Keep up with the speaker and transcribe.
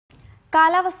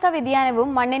കാലാവസ്ഥാ വ്യതിയാനവും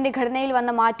മണ്ണിന്റെ ഘടനയിൽ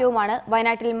വന്ന മാറ്റവുമാണ്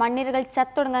വയനാട്ടിൽ മണ്ണിരകൾ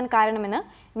ചത്തൊടുങ്ങാൻ കാരണമെന്ന്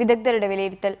വിദഗ്ധരുടെ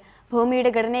വിലയിരുത്തൽ. ഭൂമിയുടെ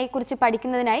ഘടനയെക്കുറിച്ച്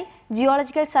പഠിക്കുന്നതിനായി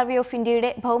ജിയോളജിക്കൽ സർവേ ഓഫ്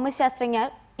ഇന്ത്യയുടെ ഭൗമശാസ്ത്രജ്ഞർ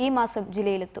ഈ മാസം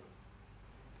ജില്ലയിലെത്തും.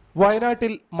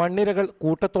 വയനാട്ടിൽ മണ്ണിരകൾ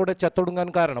കൂട്ടത്തോടെ ചത്തൊടുങ്ങാൻ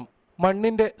കാരണം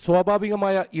മണ്ണിന്റെ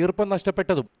സ്വാഭാവികമായ ഈർപ്പം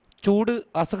നഷ്ടപ്പെട്ടതും ചൂട്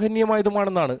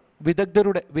അസഹനീയമായതുമാണെന്നാണ്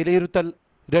വിദഗ്ധരുടെ വിലയിരുത്തൽ.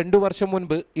 2 വർഷം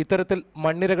മുൻപ് ഇത്തരത്തിൽ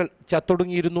മണ്ണിരകൾ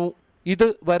ചത്തൊടുങ്ങിയിരുന്നു. ഇത്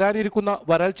വരാനിരിക്കുന്ന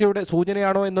വരൾച്ചയുടെ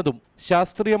സൂചനയാണോ എന്നതും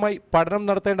ശാസ്ത്രീയമായി പഠനം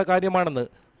നടത്തേണ്ട കാര്യമാണെന്ന്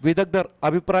വിദഗ്ധർ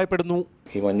അഭിപ്രായപ്പെടുന്നു.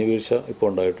 ഈ മഞ്ഞുവീഴ്ച ഇപ്പോൾ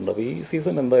ഉണ്ടായിട്ടുണ്ട്. അപ്പോൾ ഈ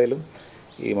സീസൺ എന്തായാലും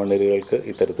ഈ മണ്ണിരകൾക്ക്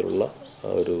ഇത്തരത്തിലുള്ള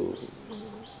ഒരു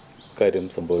കാര്യം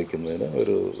സംഭവിക്കുന്നതിന്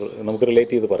നമുക്ക്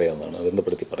റിലേറ്റ് ചെയ്ത് പറയാവുന്നതാണ്,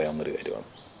 ബന്ധപ്പെടുത്തി പറയാവുന്നൊരു കാര്യമാണ്.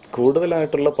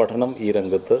 കൂടുതലായിട്ടുള്ള പഠനം ഈ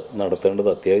രംഗത്ത് നടത്തേണ്ടത്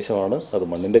അത്യാവശ്യമാണ്. അത്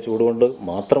മണ്ണിൻ്റെ ചൂട് കൊണ്ട്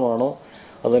മാത്രമാണോ,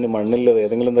 അതിന് മണ്ണിൽ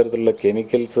ഏതെങ്കിലും തരത്തിലുള്ള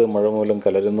കെമിക്കൽസ് മഴ മൂലം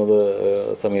കലരുന്നത്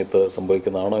സമയത്ത്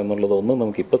സംഭവിക്കുന്നതാണോ എന്നുള്ളതൊന്നും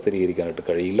നമുക്കിപ്പോൾ സ്ഥിരീകരിക്കാനായിട്ട്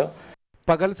കഴിയില്ല.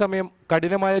 പകൽ സമയം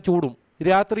കഠിനമായ ചൂടും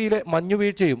രാത്രിയിലെ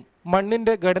മഞ്ഞുവീഴ്ചയും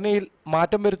മണ്ണിന്റെ ഘടനയിൽ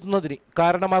മാറ്റം വരുത്തുന്നതിന്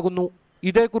കാരണമാകുന്നു.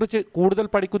 ഇതേക്കുറിച്ച് കൂടുതൽ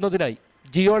പഠിക്കുന്നതിനായി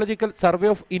ജിയോളജിക്കൽ സർവേ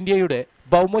ഓഫ് ഇന്ത്യയുടെ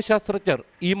ഭൗമശാസ്ത്രജ്ഞർ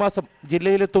ഈ മാസം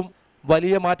ജില്ലയിലെത്തും.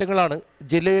 വലിയ മാറ്റങ്ങളാണ്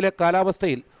ജില്ലയിലെ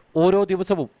കാലാവസ്ഥയിൽ ഓരോ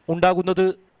ദിവസവും ഉണ്ടാകുന്നത്.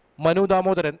 മനു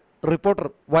ദാമോദരൻ, റിപ്പോർട്ടർ,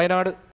 വയനാട്.